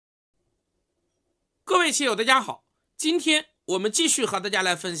各位棋友大家好，今天我们继续和大家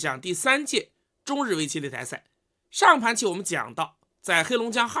来分享第3届中日围棋擂台赛。上盘棋我们讲到，在黑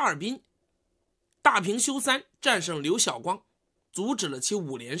龙江哈尔滨，大平修三战胜刘晓光，阻止了其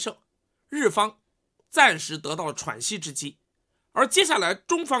5连胜，日方暂时得到喘息之机。而接下来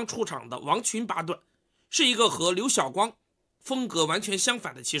中方出场的王群八段是一个和刘晓光风格完全相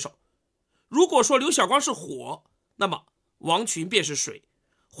反的棋手。如果说刘晓光是火，那么王群便是水，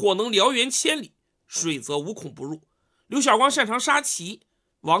火能燎原千里，水则无孔不入。刘晓光擅长杀棋，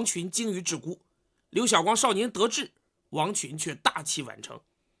王群精于制孤。刘晓光少年得志，王群却大器晚成。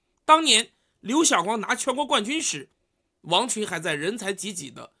当年刘晓光拿全国冠军时，王群还在人才济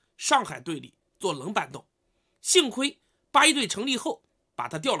济的上海队里做冷板凳，幸亏八一队成立后把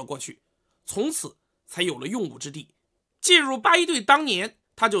他调了过去，从此才有了用武之地。进入八一队当年，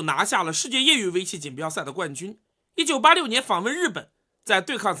他就拿下了世界业余围棋锦标赛的冠军。1986年访问日本，在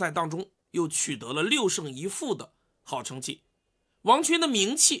对抗赛当中又取得了6胜1负的好成绩。王群的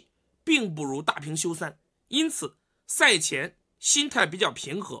名气并不如大平修三，因此赛前心态比较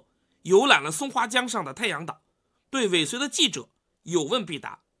平和，游览了松花江上的太阳岛，对尾随的记者有问必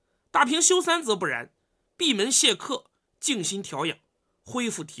答。大平修三则不然，闭门谢客，静心调养，恢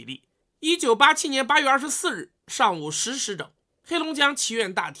复体力。1987年8月24日上午10时整，黑龙江棋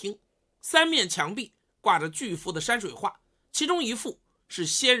院大厅3面墙壁挂着巨幅的山水画，其中一幅是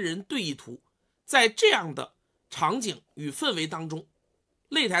仙人对弈图。在这样的场景与氛围当中，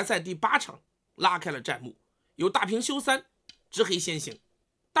擂台赛第8场拉开了战幕，由大平修三执黑先行。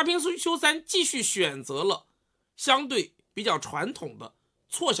大平修三继续选择了相对比较传统的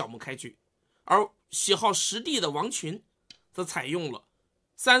错小目开局，而喜好实地的王群则采用了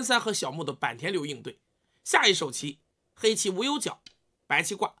3-3和小目的坂田流应对。下一手棋，黑棋无有角，白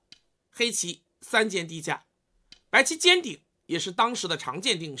棋挂，黑棋3尖低加，白棋尖顶也是当时的常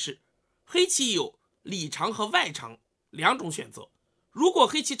见定式。黑棋有里长和外长2种选择，如果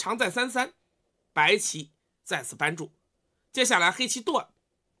黑棋长在3-3，白棋再次扳住。接下来黑棋断，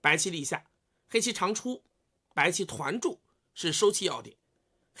白棋立下，黑棋长出，白棋团住是收棋要点。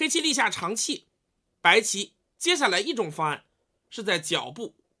黑棋立下长气，白棋接下来一种方案是在脚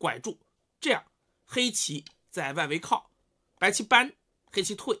部拐住，这样黑棋在外围靠，白棋扳，黑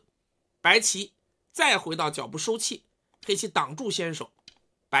棋退，白棋再回到脚部收气，黑棋挡住先手，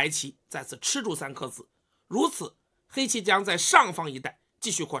白棋再次吃住3颗子。如此黑棋将在上方一带继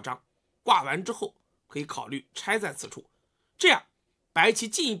续扩张，挂完之后可以考虑拆在此处，这样白棋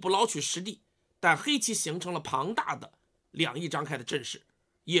进一步捞取实地，但黑棋形成了庞大的2翼张开的阵势，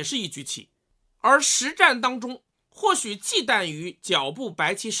也是一局棋。而实战当中，或许忌惮于脚部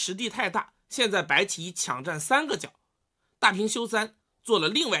白棋实地太大，现在白棋已抢占3个角，大平修三做了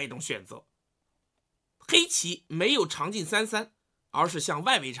另外一种选择，黑棋没有长进3-3，而是向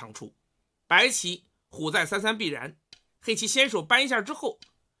外围长出，白棋虎在3-3必然，黑棋先手扳一下之后，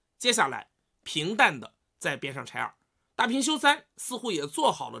接下来平淡的在边上拆2，大平修三似乎也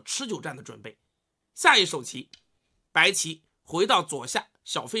做好了持久战的准备。下一手棋，白棋回到左下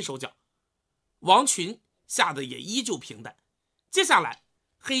小飞手脚，王群下的也依旧平淡。接下来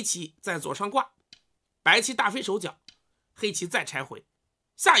黑棋在左上挂，白棋大飞手脚，黑棋再拆回。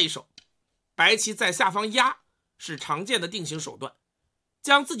下一手白棋在下方压是常见的定型手段，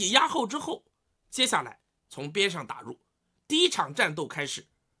将自己压后之后，接下来从边上打入。第一场战斗开始，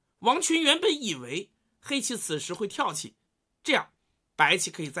王群原本以为黑棋此时会跳起，这样白棋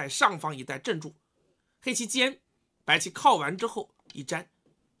可以在上方一带镇住。黑棋尖，白棋靠完之后一粘，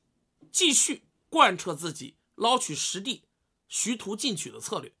继续贯彻自己捞取实地徐图进取的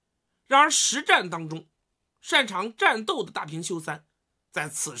策略。然而实战当中，擅长战斗的大平修三在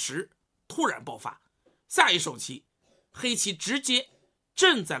此时突然爆发，下一手棋黑棋直接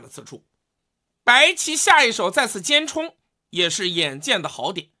镇在了此处，白棋下一手再次尖冲，也是眼见的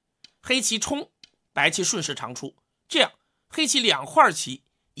好点，黑棋冲，白棋顺势长出，这样黑棋2块棋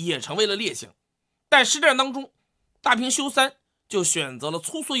也成为了劣形。但实战当中，大平修三就选择了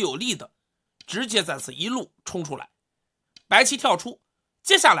粗俗有力的，直接在此一路冲出来，白棋跳出，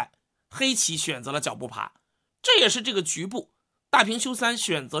接下来黑棋选择了脚步爬，这也是这个局部大平修三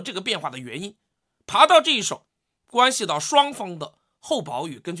选择这个变化的原因。爬到这一手关系到双方的后保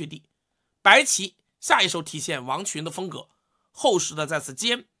与根据地，白棋下一手体现王群的风格，厚实的在此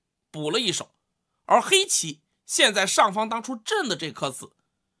尖补了一手，而黑棋现在上方当初镇的这颗子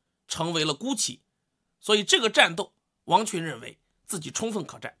成为了孤棋，所以这个战斗王群认为自己充分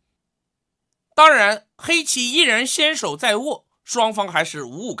可战。当然黑棋依然先手在握，双方还是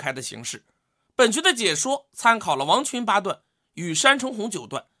5-5开的形式。本局的解说参考了王群8段与山城红9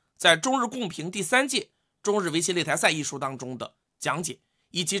段在中日共评第3届中日围棋擂台赛一书当中的讲解，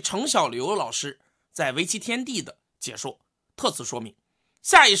以及程小刘老师在围棋天地的解说特此说明。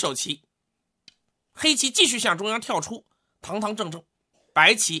下一手棋，黑棋继续向中央跳出，堂堂正正，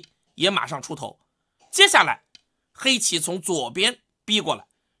白棋也马上出头。接下来黑棋从左边逼过来，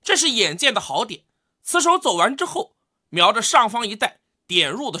这是眼见的好点。此手走完之后，瞄着上方一带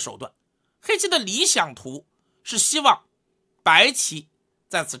点入的手段。黑棋的理想图是希望白棋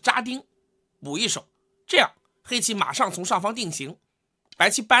在此扎钉补一手，这样黑棋马上从上方定型，白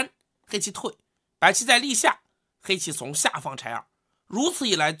棋搬，黑棋退，白棋在立下，黑棋从下方拆二，如此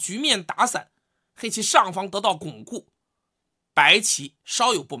一来局面打散，黑棋上方得到巩固，白棋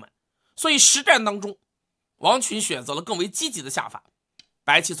稍有不满，所以实战当中王群选择了更为积极的下法，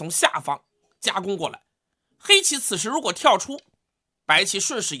白棋从下方加攻过来，黑棋此时如果跳出，白棋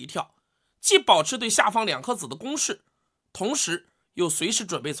顺势一跳，既保持对下方2颗子的攻势，同时又随时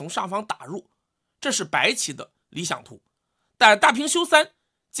准备从上方打入，这是白棋的理想图。但大平修3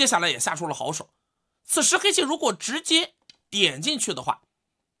接下来也下出了好手，此时黑棋如果直接点进去的话，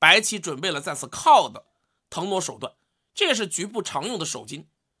白棋准备了在此靠的腾挪手段，这也是局部常用的手筋。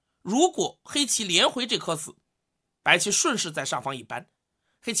如果黑棋连回这颗子，白棋顺势在上方一搬，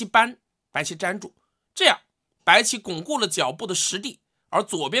黑棋搬，白棋粘住，这样白棋巩固了脚步的实地，而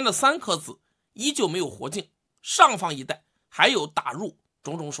左边的3颗子依旧没有活境，上方一带还有打入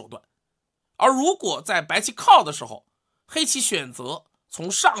种种手段。而如果在白棋靠的时候，黑棋选择从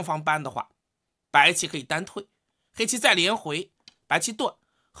上方搬的话，白棋可以单退，黑棋再连回，白棋断，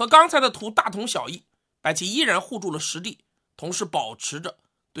和刚才的图大同小异，白棋依然护住了实地，同时保持着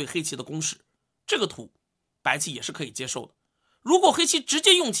对黑棋的攻势，这个图白棋也是可以接受的。如果黑棋直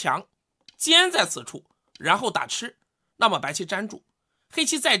接用强尖在此处，然后打吃，那么白棋粘住，黑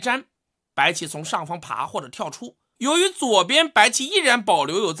棋再粘，白棋从上方爬或者跳出。由于左边白棋依然保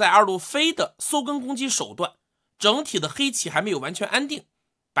留有在2路飞的搜根攻击手段，整体的黑棋还没有完全安定，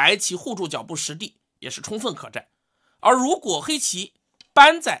白棋护住脚步实地也是充分可战。而如果黑棋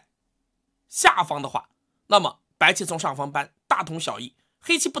搬在下方的话，那么白棋从上方搬大同小异，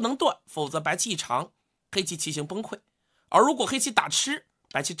黑棋不能断，否则白棋一长，黑棋棋形崩溃。而如果黑棋打吃，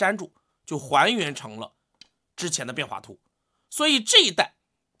白棋粘住，就还原成了之前的变化图。所以这一带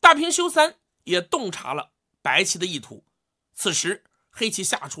大平修3也洞察了白棋的意图，此时黑棋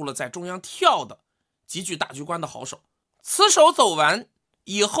下出了在中央跳的极具大局观的好手。此手走完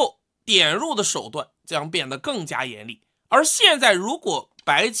以后，点入的手段将变得更加严厉。而现在如果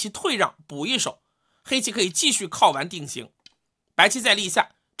白棋退让补一手，黑棋可以继续靠完定型，白棋在立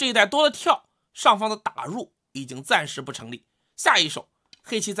下，这一带多了跳，上方的打入已经暂时不成立。下一手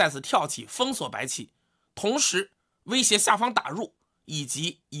黑棋在此跳起封锁白棋，同时威胁下方打入以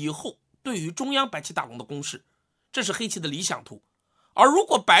及以后对于中央白棋大龙的攻势，这是黑棋的理想图。而如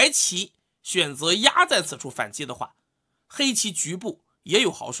果白棋选择压在此处反击的话，黑棋局部也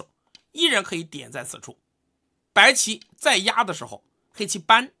有好手，依然可以点在此处。白棋在压的时候，黑棋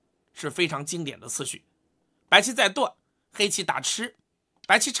搬是非常经典的次序，白棋在断，黑棋打吃，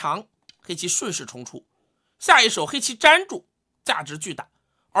白棋长，黑棋顺势冲出。下一手黑棋粘住，价值巨大。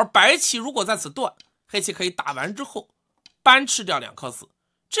而白棋如果在此断，黑棋可以打完之后搬吃掉2颗子，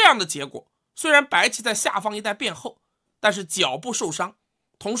这样的结果虽然白棋在下方一带变厚，但是脚步受伤，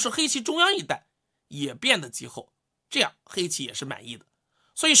同时黑棋中央一带也变得极厚，这样黑棋也是满意的。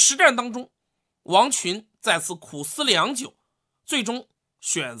所以实战当中，王群在此苦思良久，最终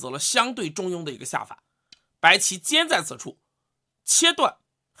选择了相对中庸的一个下法。白棋尖在此处切断，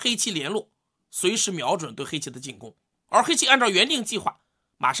黑棋联络，随时瞄准对黑棋的进攻，而黑棋按照原定计划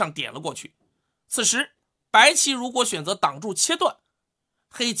马上点了过去。此时白棋如果选择挡住切断，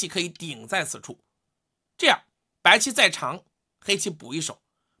黑棋可以顶在此处，这样白棋再长，黑棋补一手，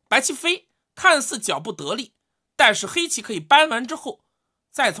白棋飞看似脚步得力，但是黑棋可以搬完之后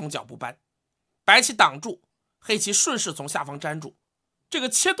再从脚步搬，白棋挡住，黑棋顺势从下方粘住，这个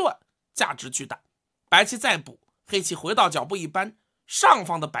切断价值巨大。白棋再补，黑棋回到脚步一搬，上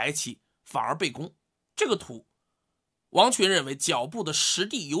方的白棋反而被攻，这个图王群认为脚步的实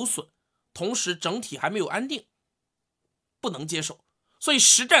地有损，同时整体还没有安定，不能接受。所以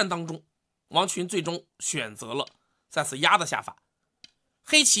实战当中，王群最终选择了在此压的下法，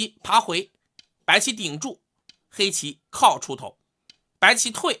黑棋爬回，白棋顶住，黑棋靠出头，白棋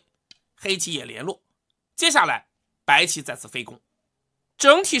退，黑棋也联络，接下来白棋再次飞攻。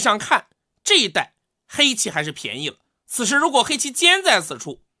整体上看，这一带黑棋还是便宜了。此时如果黑棋尖在此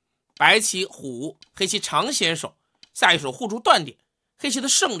处，白棋虎，黑棋长先手，下一手护住断点，黑棋的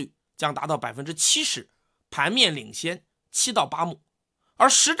胜率将达到 70%， 盘面领先7到8目。而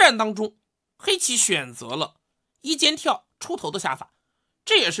实战当中，黑棋选择了一尖跳出头的下法，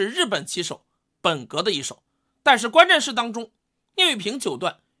这也是日本棋手本格的一手。但是观战式当中，聂卫平9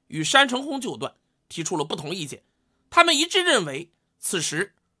段与山城红9段提出了不同意见，他们一致认为此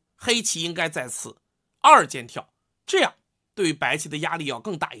时黑棋应该在此二间跳，这样对于白棋的压力要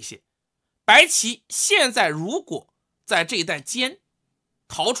更大一些。白棋现在如果在这一带尖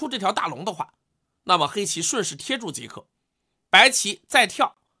逃出这条大龙的话，那么黑棋顺势贴住即可，白棋再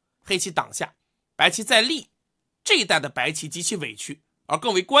跳，黑棋挡下，白棋再立，这一带的白棋极其委屈，而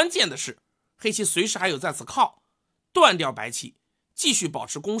更为关键的是，黑棋随时还有在此靠断掉白棋继续保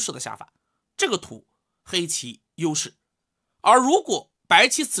持攻势的下法，这个图黑棋优势。而如果白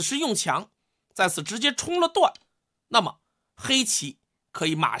棋此时用强，在此直接冲了断，那么黑棋可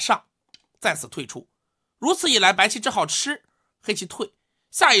以马上在此退出，如此一来白棋只好吃，黑棋退，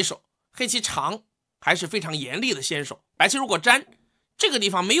下一手黑棋长还是非常严厉的先手，白棋如果粘这个地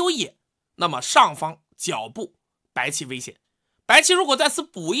方没有眼，那么上方脚步白棋危险，白棋如果在此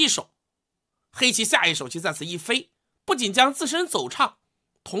补一手，黑棋下一手棋在此一飞，不仅将自身走畅，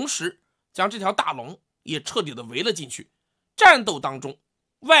同时将这条大龙也彻底的围了进去，战斗当中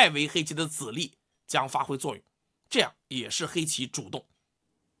外围黑棋的子力将发挥作用，这样也是黑棋主动。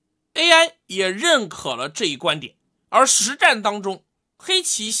 AI 也认可了这一观点，而实战当中黑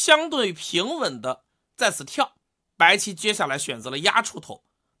棋相对平稳的在此跳，白棋接下来选择了压出头，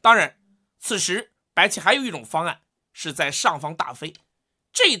当然此时白棋还有一种方案是在上方大飞，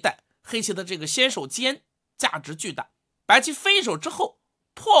这一带黑棋的这个先手尖价值巨大，白棋飞一手之后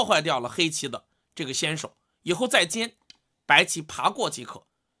破坏掉了黑棋的这个先手，以后再尖白棋爬过即可，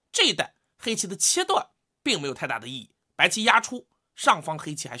这一带黑棋的切断并没有太大的意义，白棋压出，上方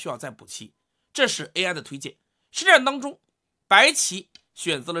黑棋还需要再补棋，这是 AI 的推荐。实战当中白棋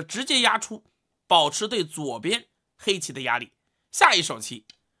选择了直接压出，保持对左边黑棋的压力，下一手棋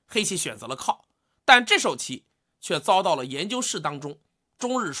黑棋选择了靠，但这手棋却遭到了研究室当中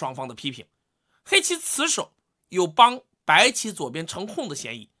中日双方的批评，黑棋此手有帮白棋左边成空的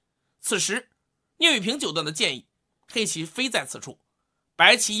嫌疑，此时聂卫平九段的建议黑棋飞在此处，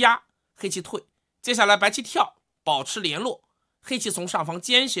白棋压黑棋退，接下来白棋跳保持联络，黑棋从上方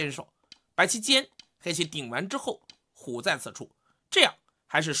尖先手，白棋尖黑棋顶完之后虎在此处，这样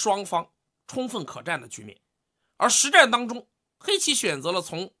还是双方充分可战的局面。而实战当中黑棋选择了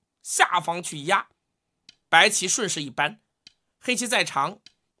从下方去压，白棋顺势一扳，黑棋在长，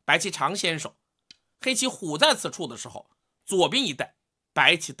白棋长先手，黑棋虎在此处的时候，左边一带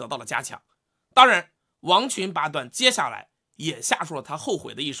白棋得到了加强。当然王群八段接下来也下出了他后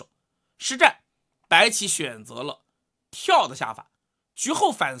悔的一手，实战白棋选择了跳的下法，局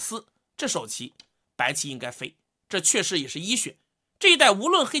后反思，这手棋白棋应该飞，这确实也是一选，这一带无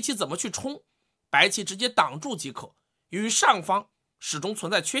论黑棋怎么去冲，白棋直接挡住即可，由于上方始终存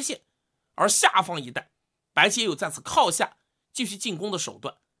在缺陷，而下方一带白棋也有在此靠下继续进攻的手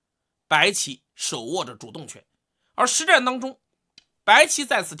段，白棋手握着主动权。而实战当中白棋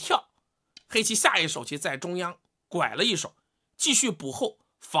在此跳，黑棋下一手棋在中央拐了一手，继续补后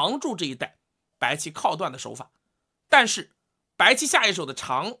防住这一带白棋靠断的手法，但是白棋下一手的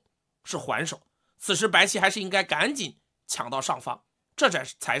长是还手，此时白棋还是应该赶紧抢到上方，这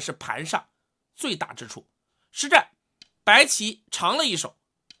才是盘上最大之处。实战白棋长了一手，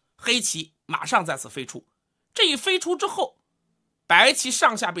黑棋马上在此飞出，这一飞出之后白棋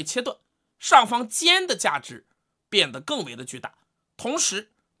上下被切断，上方尖的价值变得更为的巨大，同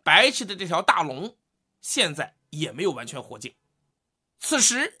时白棋的这条大龙现在也没有完全活境。此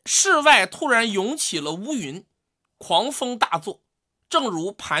时室外突然涌起了乌云，狂风大作，正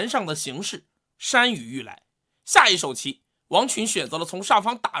如盘上的形势，山雨欲来。下一手棋王群选择了从上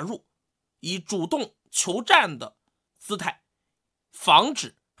方打入，以主动求战的姿态防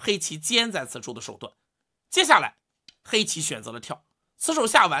止黑棋尖在此处的手段。接下来黑棋选择了跳，此手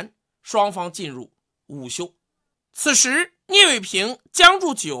下完，双方进入午休。此时聂卫平、江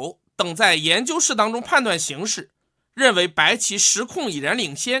筑九等在研究室当中判断形势，认为白棋时控已然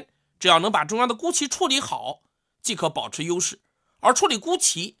领先，只要能把中央的孤棋处理好即可保持优势，而处理孤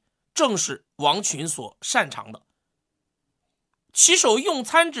棋正是王群所擅长的。棋手用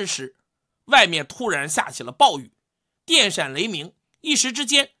餐之时，外面突然下起了暴雨，电闪雷鸣，一时之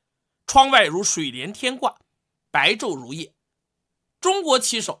间窗外如水帘天挂，白昼如夜。中国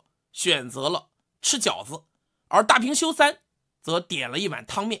棋手选择了吃饺子，而大平修三则点了一碗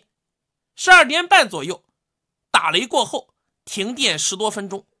汤面。12点半左右，打雷过后停电10多分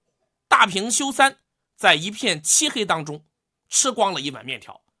钟，大平修三在一片漆黑当中吃光了一碗面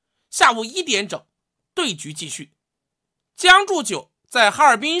条。下午1点整，对局继续。江筑九在哈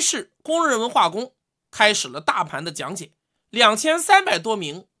尔滨市工人文化宫开始了大盘的讲解，2300多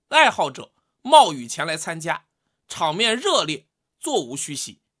名爱好者冒雨前来参加，场面热烈，座无虚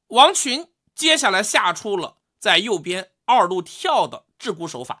席。王群接下来下出了在右边2路跳的制孤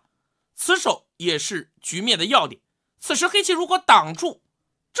手法，此手也是局面的要点。此时黑棋如果挡住，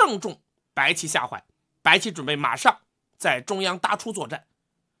正中白棋下怀，白棋准备马上在中央搭出作战。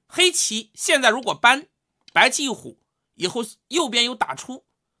黑棋现在如果搬，白棋一虎，以后右边有打出，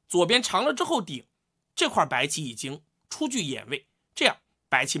左边长了之后顶，这块白棋已经出具眼位，这样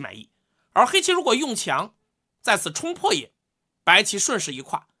白棋满意。而黑棋如果用强，在此冲破眼，白棋顺势一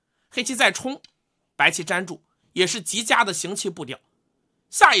跨，黑棋再冲，白棋粘住，也是极佳的行棋步调。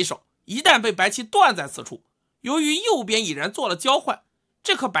下一手一旦被白棋断在此处，由于右边已然做了交换，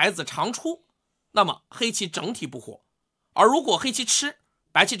这颗白子长出，那么黑棋整体不活。而如果黑棋吃，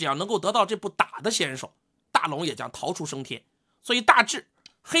白棋只要能够得到这步打的先手，大龙也将逃出升天。所以大致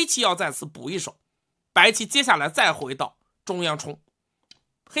黑棋要在此补一手，白棋接下来再回到中央冲，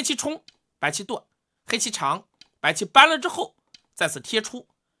黑棋冲，白棋断，黑棋长，白棋搬了之后在此贴出，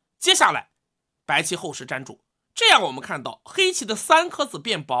接下来白棋后势粘住。这样我们看到黑棋的3颗子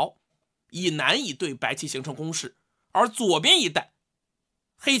变薄，已难以对白棋形成攻势，而左边一带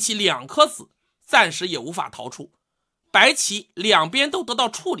黑棋2颗子暂时也无法逃出，白棋两边都得到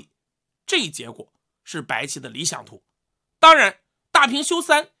处理，这一结果是白棋的理想图。当然大平修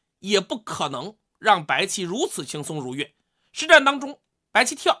3也不可能让白棋如此轻松如愿。实战当中白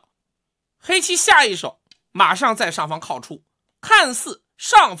棋跳，黑棋下一手马上在上方靠出，看似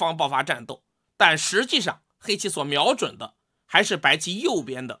上方爆发战斗，但实际上黑棋所瞄准的还是白棋右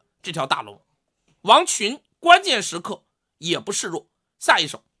边的这条大龙。王群关键时刻也不示弱，下一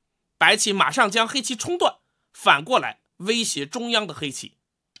手白棋马上将黑棋冲断，反过来威胁中央的黑棋。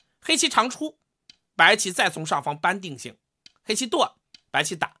黑棋长出，白棋再从上方扳定性，黑棋断，白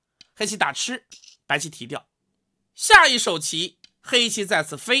棋打，黑棋打吃，白棋提掉。下一手棋黑棋在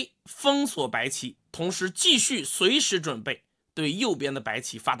此飞，封锁白棋，同时继续随时准备对右边的白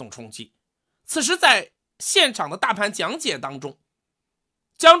棋发动冲击。此时在现场的大盘讲解当中，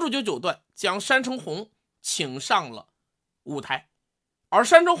江祝九九段将山城红请上了舞台，而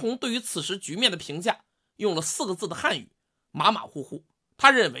山城红对于此时局面的评价用了4个字的汉语：马马虎虎。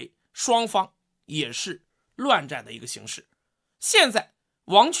他认为双方也是乱战的一个形势。现在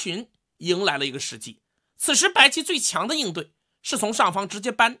王群迎来了一个时机，此时白棋最强的应对是从上方直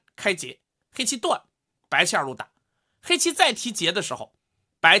接扳开劫，黑棋断，白棋2路打，黑棋再提劫的时候，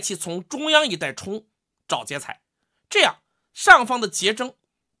白棋从中央一带冲找劫财，这样上方的劫争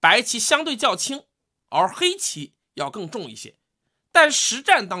白棋相对较轻，而黑棋要更重一些。但实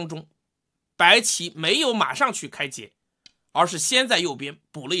战当中白棋没有马上去开劫，而是先在右边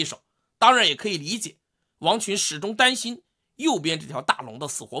补了一手。当然也可以理解王群始终担心右边这条大龙的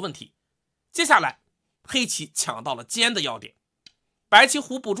死活问题。接下来黑棋抢到了尖的要点，白棋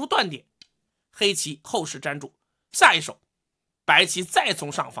虎补出断点，黑棋后势粘住。下一手白棋再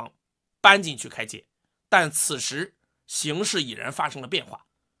从上方搬进去开劫，但此时形势已然发生了变化，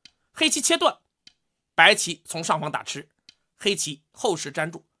黑棋切断，白棋从上方打吃，黑棋后势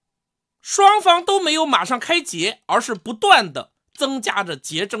粘住。双方都没有马上开劫，而是不断的增加着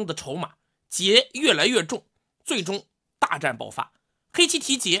劫争的筹码，劫越来越重，最终大战爆发。黑棋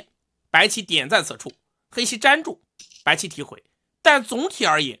提劫，白棋点在此处，黑棋粘住，白棋提回。但总体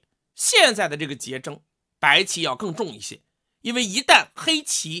而言，现在的这个劫争白棋要更重一些，因为一旦黑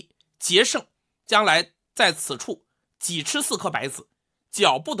棋劫胜，将来在此处几吃4颗白子，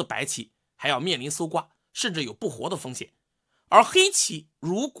脚步的白棋还要面临搜刮，甚至有不活的风险。而黑棋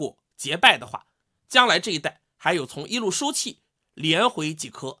如果结败的话，将来这一带还有从一路收气连回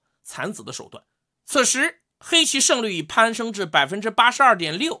几颗残子的手段。此时黑棋胜率已攀升至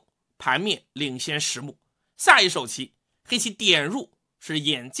 82.6%， 盘面领先10目。下一手棋黑棋点入是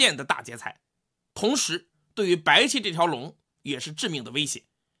眼见的大劫财，同时对于白棋这条龙也是致命的威胁。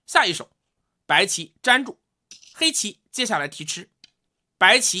下一手白棋粘住，黑棋接下来提吃，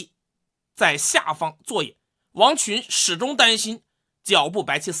白棋在下方做眼，王群始终担心脚步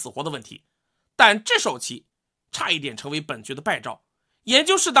白棋死活的问题，但这手棋差一点成为本局的败招。研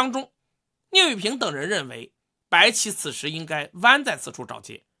究室当中，聂卫平等人认为白棋此时应该弯在此处找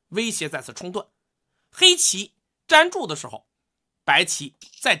劫，威胁再次冲断。黑棋粘住的时候，白棋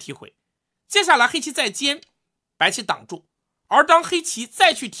再提回，接下来黑棋再尖，白棋挡住，而当黑棋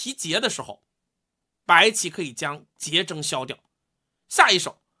再去提劫的时候，白棋可以将劫争消掉。下一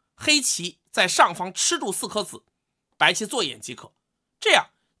手黑棋在上方吃住4颗子，白棋做眼即可。这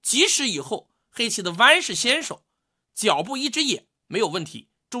样即使以后黑棋的弯是先手，脚步一只眼没有问题，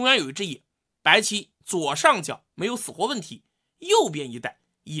中央有一只眼，白棋左上角没有死活问题，右边一带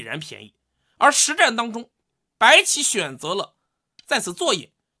已然便宜。而实战当中白棋选择了在此做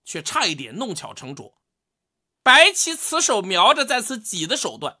眼，却差一点弄巧成拙。白棋此手瞄着在此挤的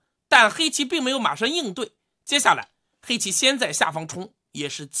手段，但黑棋并没有马上应对。接下来黑棋先在下方冲，也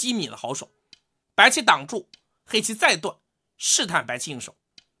是机敏的好手。白棋挡住，黑棋再断，试探白棋应手。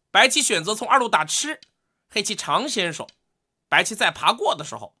白棋选择从二路打吃，黑棋长先手。白棋在爬过的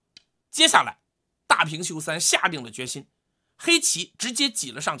时候，接下来大平修三下定了决心，黑棋直接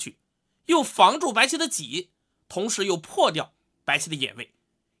挤了上去，又防住白棋的挤，同时又破掉白棋的眼位。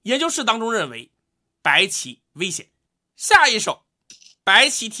研究室当中认为白棋危险。下一手白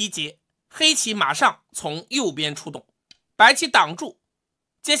棋提劫，黑棋马上从右边出动，白棋挡住，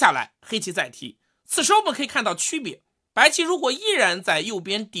接下来黑棋再提。此时我们可以看到区别，白棋如果依然在右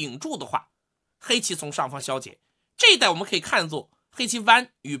边顶住的话，黑棋从上方消解。这一带我们可以看作黑棋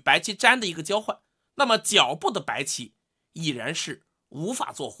弯与白棋粘的一个交换，那么脚步的白棋已然是无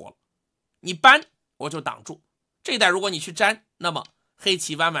法做活了。你扳我就挡住，这一带如果你去粘，那么黑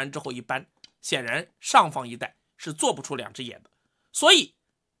棋弯完之后一扳，显然上方一带是做不出两只眼的。所以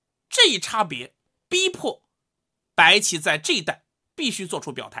这一差别逼迫白棋在这一带必须做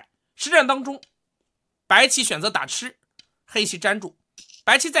出表态。实战当中，白棋选择打吃，黑棋粘住，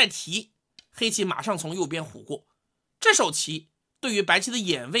白棋再提，黑棋马上从右边虎过。这手棋对于白棋的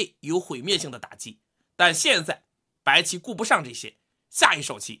眼位有毁灭性的打击，但现在白棋顾不上这些，下一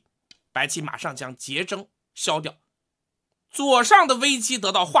手棋白棋马上将劫争消掉，左上的危机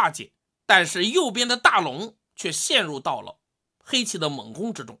得到化解，但是右边的大龙却陷入到了黑棋的猛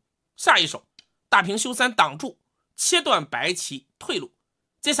攻之中。下一手大平修三挡住，切断白棋退路。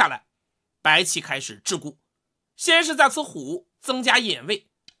接下来白棋开始桎梏，先是在此虎增加眼位，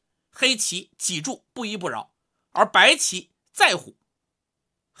黑棋挤住不依不饶，而白棋再虎。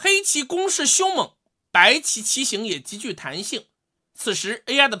黑棋攻势凶猛，白棋棋形也极具弹性。此时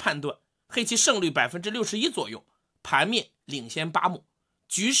AI 的判断，黑棋胜率 61% 左右，盘面领先8目，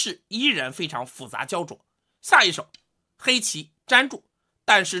局势依然非常复杂焦灼。下一手黑棋粘住，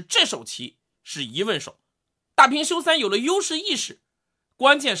但是这手棋是疑问手，大平修三有了优势意识，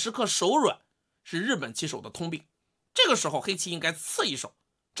关键时刻手软是日本棋手的通病。这个时候黑棋应该刺一手，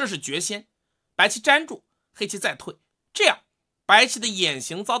这是绝先。白棋粘住，黑棋再退，这样白棋的眼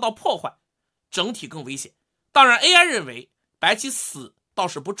形遭到破坏，整体更危险。当然 AI 认为白棋死倒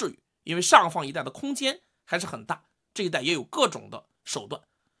是不至于，因为上方一带的空间还是很大，这一带也有各种的手段，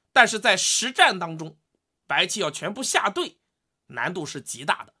但是在实战当中，白棋要全部下对难度是极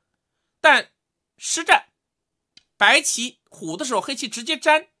大的。但实战白棋虎的时候，黑棋直接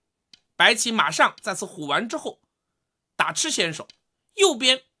粘，白棋马上在此虎完之后打吃先手，右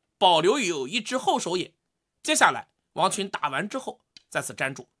边保留有一只后手眼，接下来王群打完之后再次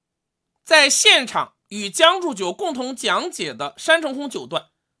粘住。在现场与江祝九共同讲解的山城红九段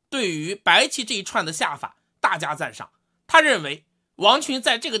对于白棋这一串的下法大加赞赏，他认为王群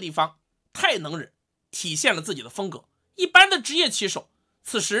在这个地方太能忍，体现了自己的风格。一般的职业棋手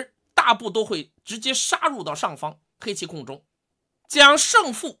此时大部都会直接杀入到上方黑棋空中，将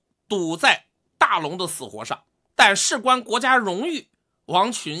胜负赌在大龙的死活上，但事关国家荣誉，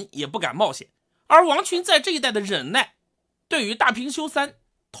王群也不敢冒险。而王群在这一带的忍耐对于大平修三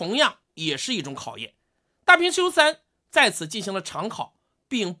同样也是一种考验。大平修三在此进行了长考，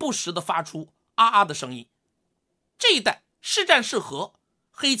并不时的发出啊啊的声音。这一带是战是和，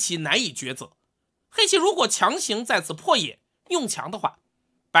黑棋难以抉择。黑棋如果强行在此破野用强的话，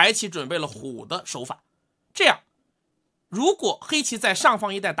白棋准备了虎的手法，这样如果黑棋在上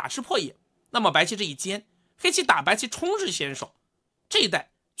方一带打吃破野，那么白棋这一尖，黑棋打白棋冲是先手，这一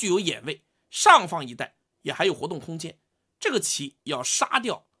带具有眼位，上方一带也还有活动空间，这个棋要杀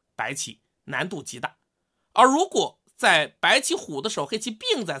掉白棋难度极大。而如果在白棋虎的时候，黑棋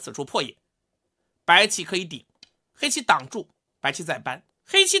并在此处破野，白棋可以顶，黑棋挡住，白棋再扳，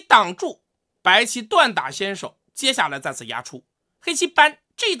黑棋挡住，白棋断打先手，接下来再次压出，黑棋扳，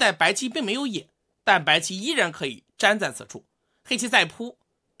这一带白棋并没有眼，但白棋依然可以粘在此处，黑棋再扑，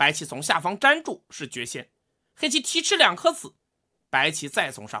白棋从下方粘住是绝先，黑棋提吃2颗子，白棋再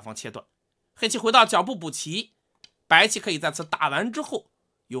从上方切断，黑棋回到脚步补棋，白棋可以在此打完之后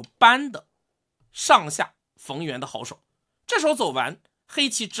有扳的上下逢源的好手。这手走完，黑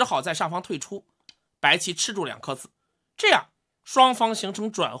棋只好在上方退出，白棋吃住2颗子，这样双方形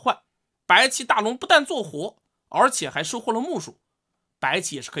成转换，白棋大龙不但做活，而且还收获了目数，白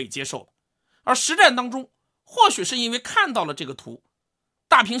棋也是可以接受的。而实战当中，或许是因为看到了这个图，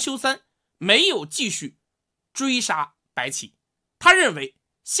大平修三没有继续追杀白棋，他认为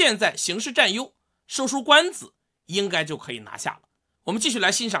现在形势占优，收出官子应该就可以拿下了。我们继续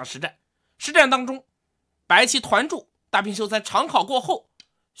来欣赏实战。实战当中，白棋团住，大平修三长考过后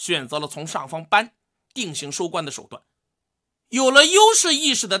选择了从上方扳定型收官的手段。有了优势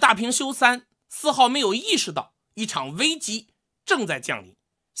意识的大平修三丝毫没有意识到一场危机正在降临。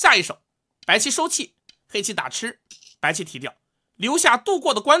下一手白棋收气，黑棋打吃，白棋提掉，留下渡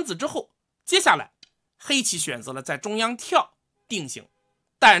过的官子之后，接下来黑棋选择了在中央跳定型，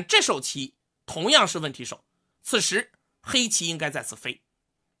但这手棋同样是问题手，此时黑棋应该在此飞，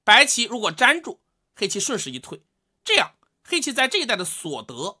白棋如果粘住，黑棋顺势一退，这样黑棋在这一带的所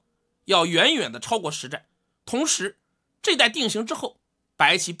得要远远的超过实战。同时这一带定型之后，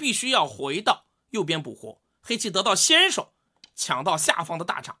白棋必须要回到右边补活，黑棋得到先手，抢到下方的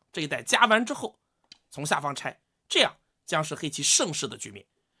大场，这一带加完之后从下方拆，这样将是黑棋胜势的局面。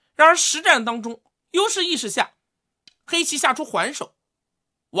然而实战当中优势意识下，黑棋下出还手，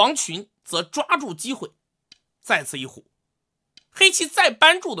王群则抓住机会再次一虎，黑棋再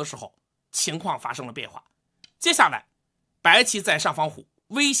扳住的时候情况发生了变化，接下来白棋在上方虎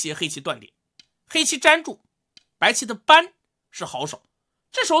威胁黑棋断点，黑棋粘住，白棋的扳是好手，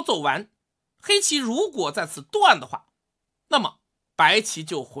这手走完，黑棋如果在此断的话，那么白棋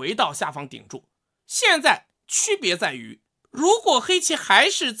就回到下方顶住。现在区别在于，如果黑棋还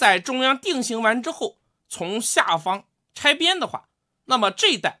是在中央定型完之后从下方拆边的话，那么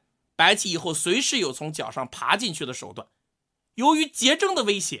这一带白棋以后随时有从角上爬进去的手段，由于结争的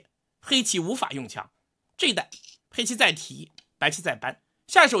威胁，黑棋无法用强，这一带黑棋再提，白棋再扳，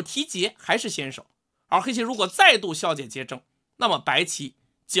下一手提劫还是先手，而黑棋如果再度消解结争，那么白棋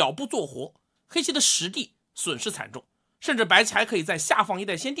脚步做活，黑棋的实地损失惨重，甚至白棋还可以在下方一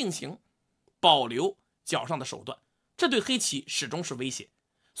带先定型，保留脚上的手段，这对黑棋始终是威胁。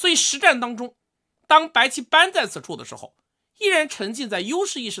所以实战当中，当白棋扳在此处的时候，依然沉浸在优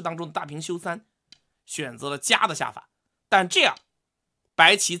势意识当中的大平修三选择了加的下法，但这样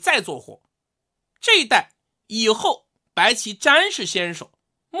白棋再做活，这一带以后白棋粘是先手，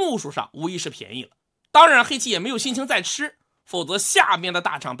目数上无疑是便宜了。当然黑棋也没有心情再吃，否则下面的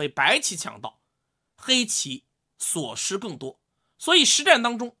大场被白棋抢到，黑棋所失更多。所以实战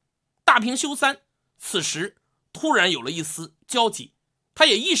当中，大平修三此时突然有了一丝焦急，他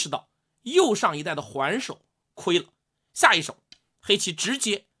也意识到右上一带的还手亏了，下一手黑棋直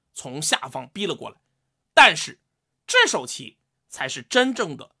接从下方逼了过来，但是这手棋才是真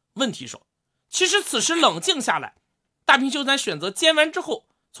正的问题手。其实此时冷静下来，大平修三选择尖完之后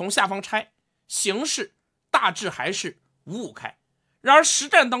从下方拆，形势大致还是5-5开。然而实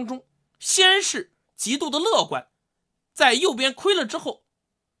战当中，先是极度的乐观，在右边亏了之后，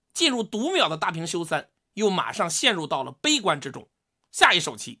进入读秒的大平修三又马上陷入到了悲观之中。下一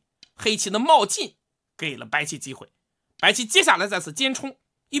手棋黑棋的冒进给了白棋机会，白棋接下来在此尖冲，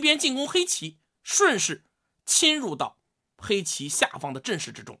一边进攻黑棋，顺势侵入到黑棋下方的阵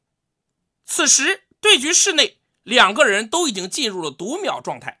势之中。此时对局室内两个人都已经进入了读秒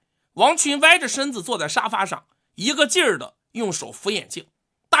状态，王群歪着身子坐在沙发上，一个劲儿的用手扶眼镜，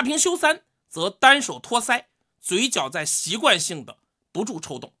大平修三则单手托腮，嘴角在习惯性的不住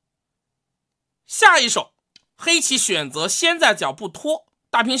抽动。下一手黑棋选择先在脚步拖，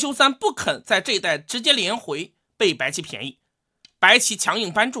大平修三不肯在这一带直接连回，被白棋便宜，白棋强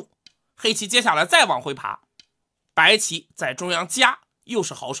硬扳住，黑棋接下来再往回爬，白棋在中央夹又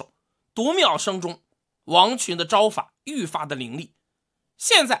是好手。读秒声中，王群的招法愈发的凌厉。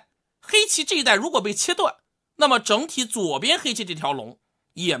现在黑棋这一带如果被切断，那么整体左边黑棋这条龙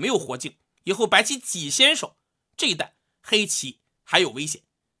也没有活境，以后白棋挤先手，这一带黑棋还有危险。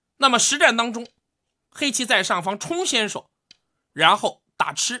那么实战当中，黑棋在上方冲先手，然后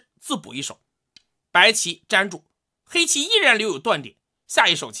打吃自补一手，白棋粘住，黑棋依然留有断点。下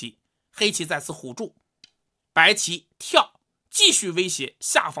一手棋黑棋再次虎住，白棋跳继续威胁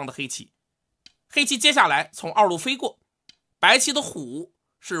下方的黑棋，黑棋接下来从二路飞过，白棋的虎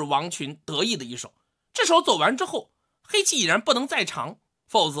是王群得意的一手。这手走完之后，黑棋已然不能再长，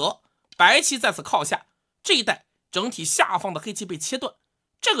否则白棋在此靠下，这一带整体下方的黑棋被切断，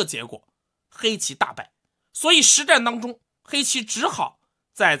这个结果黑棋大败。所以实战当中，黑棋只好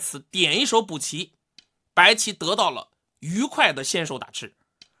在此点一手补棋，白棋得到了愉快的先手打吃，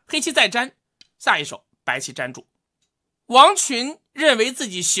黑棋再粘，下一手白棋粘住。王群认为自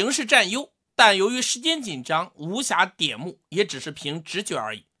己形势占优，但由于时间紧张无暇点目，也只是凭直觉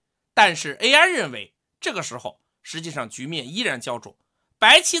而已。但是 AI 认为这个时候实际上局面依然焦灼，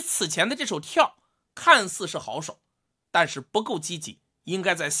白棋此前的这手跳看似是好手，但是不够积极，应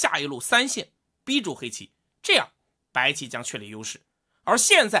该在下一路3线逼住黑棋，这样白棋将确立优势。而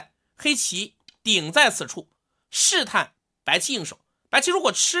现在黑棋顶在此处，试探白棋应手，白棋如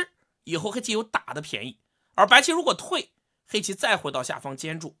果吃，以后黑棋有打的便宜，而白棋如果退，黑棋再回到下方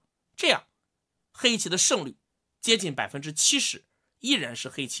坚住，这样黑棋的胜率接近 70%， 依然是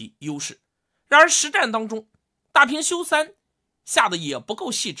黑棋优势。然而实战当中，大平修三下的也不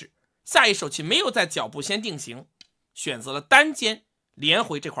够细致，下一手棋没有在脚步先定型，选择了单尖连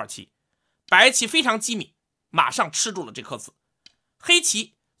回这块棋，白棋非常机敏，马上吃住了这颗子。黑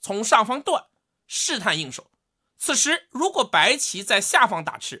棋从上方断，试探应手。此时如果白棋在下方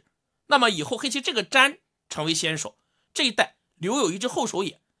打吃，那么以后黑棋这个粘成为先手，这一带留有一只后手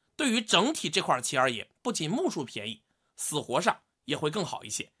眼，对于整体这块棋而言，不仅目数便宜，死活上也会更好一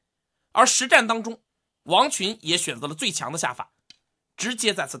些。而实战当中，王群也选择了最强的下法，直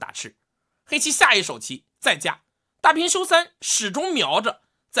接再次打吃。黑棋下一手棋再加，大平修三始终瞄着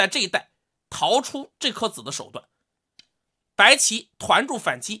在这一带逃出这颗子的手段。白棋团住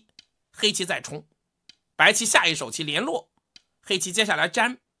反击，黑棋再冲，白棋下一手棋连落，黑棋接下来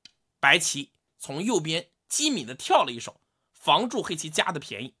粘，白棋从右边机敏的跳了一手，防住黑棋加的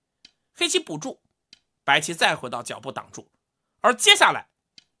便宜。黑棋补住，白棋再回到脚步挡住，而接下来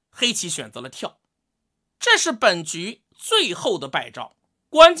黑棋选择了跳，这是本局最后的败招。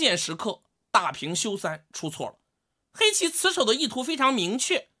关键时刻大平修三出错了，黑棋此手的意图非常明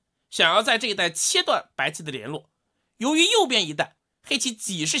确，想要在这一带切断白棋的联络。由于右边一带黑棋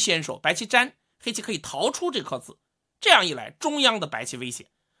几是先手，白棋粘，黑棋可以逃出这颗子，这样一来中央的白棋危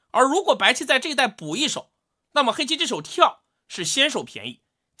险。而如果白棋在这一带补一手，那么黑棋这手跳是先手便宜，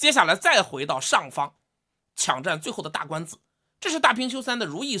接下来再回到上方抢占最后的大官子，这是大平修三的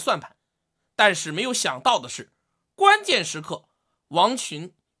如意算盘。但是没有想到的是，关键时刻王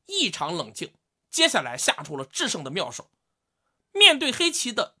群异常冷静，接下来下出了制胜的妙手。面对黑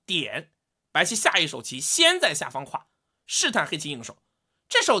棋的点，白棋下一手棋先在下方跨，试探黑棋应手。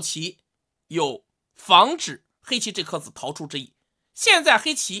这手棋有防止黑棋这颗子逃出之意。现在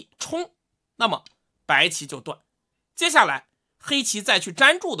黑棋冲，那么白棋就断。接下来黑棋再去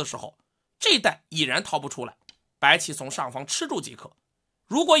粘住的时候，这一带已然逃不出来，白棋从上方吃住即可。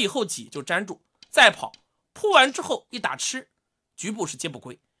如果以后挤就粘住，再跑，扑完之后一打吃，局部是皆不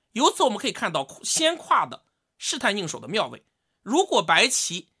归。由此我们可以看到先跨的试探应手的妙位。如果白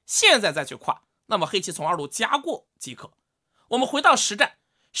棋现在再去跨，那么黑棋从二路夹过即可。我们回到实战，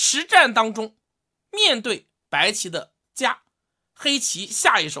实战当中面对白棋的夹，黑棋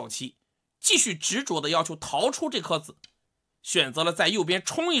下一手棋继续执着的要求逃出这颗子，选择了在右边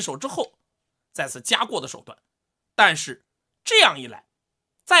冲一手之后再次夹过的手段。但是这样一来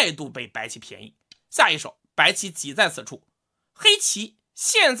再度被白棋便宜，下一手白棋挤在此处，黑棋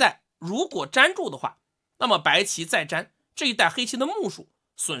现在如果粘住的话，那么白棋再粘，这一带黑棋的目数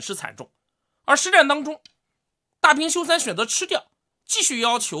损失惨重。而实战当中大平修三选择吃掉，继续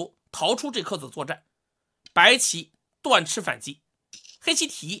要求逃出这颗子作战，白棋断吃反击，黑棋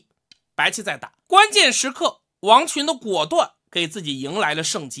提，白棋再打。关键时刻王群的果断给自己迎来了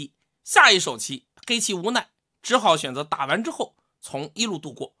胜机。下一手棋黑棋无奈，只好选择打完之后从一路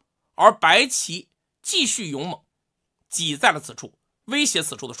度过，而白棋继续勇猛，挤在了此处，威胁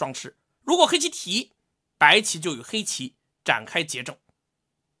此处的双吃。如果黑棋提，白棋就与黑棋展开结政。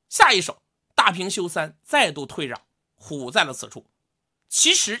下一手大平修三再度退让，虎在了此处。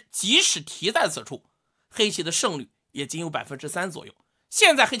其实即使提在此处，黑棋的胜率也仅有 3% 左右。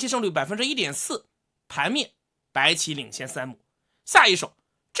现在黑棋胜率 1.4%， 盘面白棋领先3目。下一手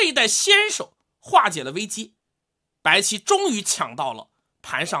这一带先手化解了危机，白棋终于抢到了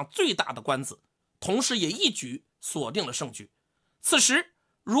盘上最大的官子，同时也一举锁定了胜局。此时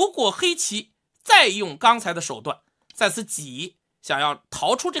如果黑棋再用刚才的手段再次挤，想要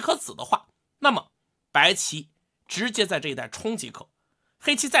逃出这颗子的话，那么白棋直接在这一带冲即可。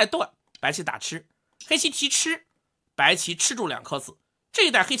黑棋再断，白棋打吃，黑棋提吃，白棋吃住2颗子，这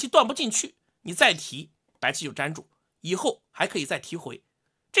一带黑棋断不进去，你再提白棋就粘住，以后还可以再提回。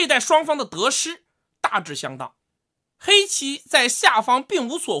这一带双方的得失大致相当，黑棋在下方并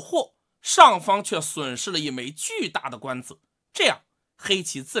无所获，上方却损失了一枚巨大的官子，这样黑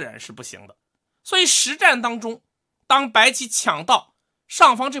棋自然是不行的。所以实战当中，当白棋抢到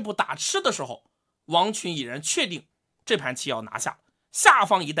上方这步打吃的时候，王群已然确定这盘棋要拿下。下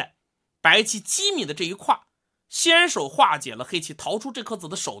方一带白棋机敏的这一跨，先手化解了黑棋逃出这颗子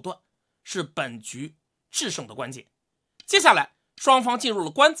的手段，是本局制胜的关键。接下来双方进入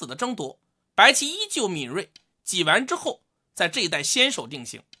了官子的争夺，白棋依旧敏锐，挤完之后在这一带先手定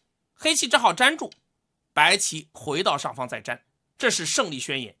型，黑棋只好粘住，白棋回到上方再粘，这是胜利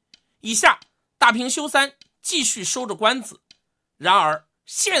宣言。以下大平修三继续收着官子，然而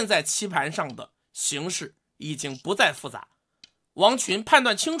现在棋盘上的形势已经不再复杂，王群判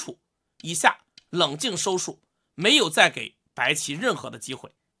断清楚，以下冷静收束，没有再给白棋任何的机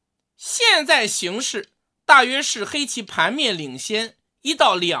会。现在形势大约是黑棋盘面领先1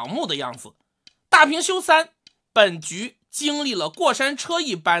到2目的样子。大平修三本局经历了过山车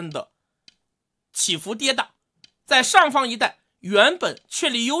一般的起伏跌宕，在上方一带原本确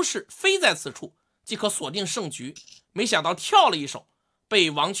立优势，非在此处即可锁定胜局，没想到跳了一手，被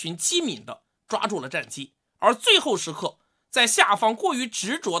王群机敏的抓住了战机，而最后时刻在下方过于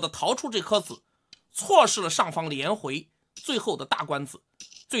执着地逃出这颗子，错失了上方连回最后的大官子，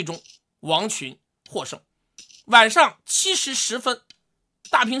最终王群获胜。晚上7时10分，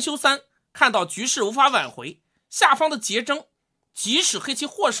大平修3看到局势无法挽回，下方的结争，即使黑棋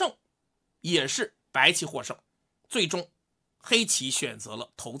获胜，也是白棋获胜，最终黑棋选择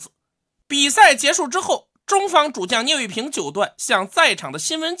了头子。比赛结束之后，中方主将聂卫平九段向在场的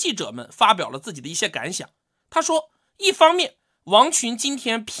新闻记者们发表了自己的一些感想。他说，一方面王群今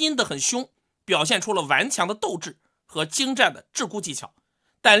天拼得很凶，表现出了顽强的斗志和精湛的制沽技巧，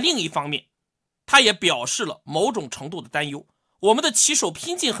但另一方面他也表示了某种程度的担忧，我们的棋手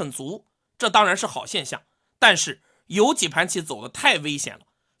拼劲很足，这当然是好现象，但是有几盘棋走得太危险了，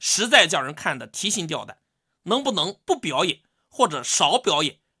实在叫人看得提心吊胆，能不能不表演或者少表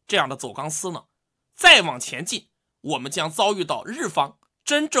演这样的走钢丝呢？再往前进，我们将遭遇到日方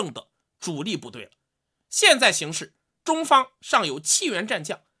真正的主力部队了。现在形势，中方尚有7员战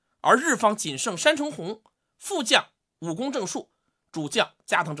将，而日方仅剩山城弘，副将武功正树，主将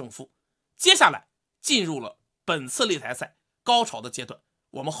加藤正夫。接下来进入了本次擂台赛高潮的阶段，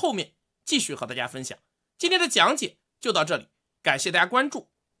我们后面继续和大家分享。今天的讲解就到这里，感谢大家关注，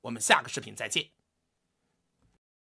我们下个视频再见。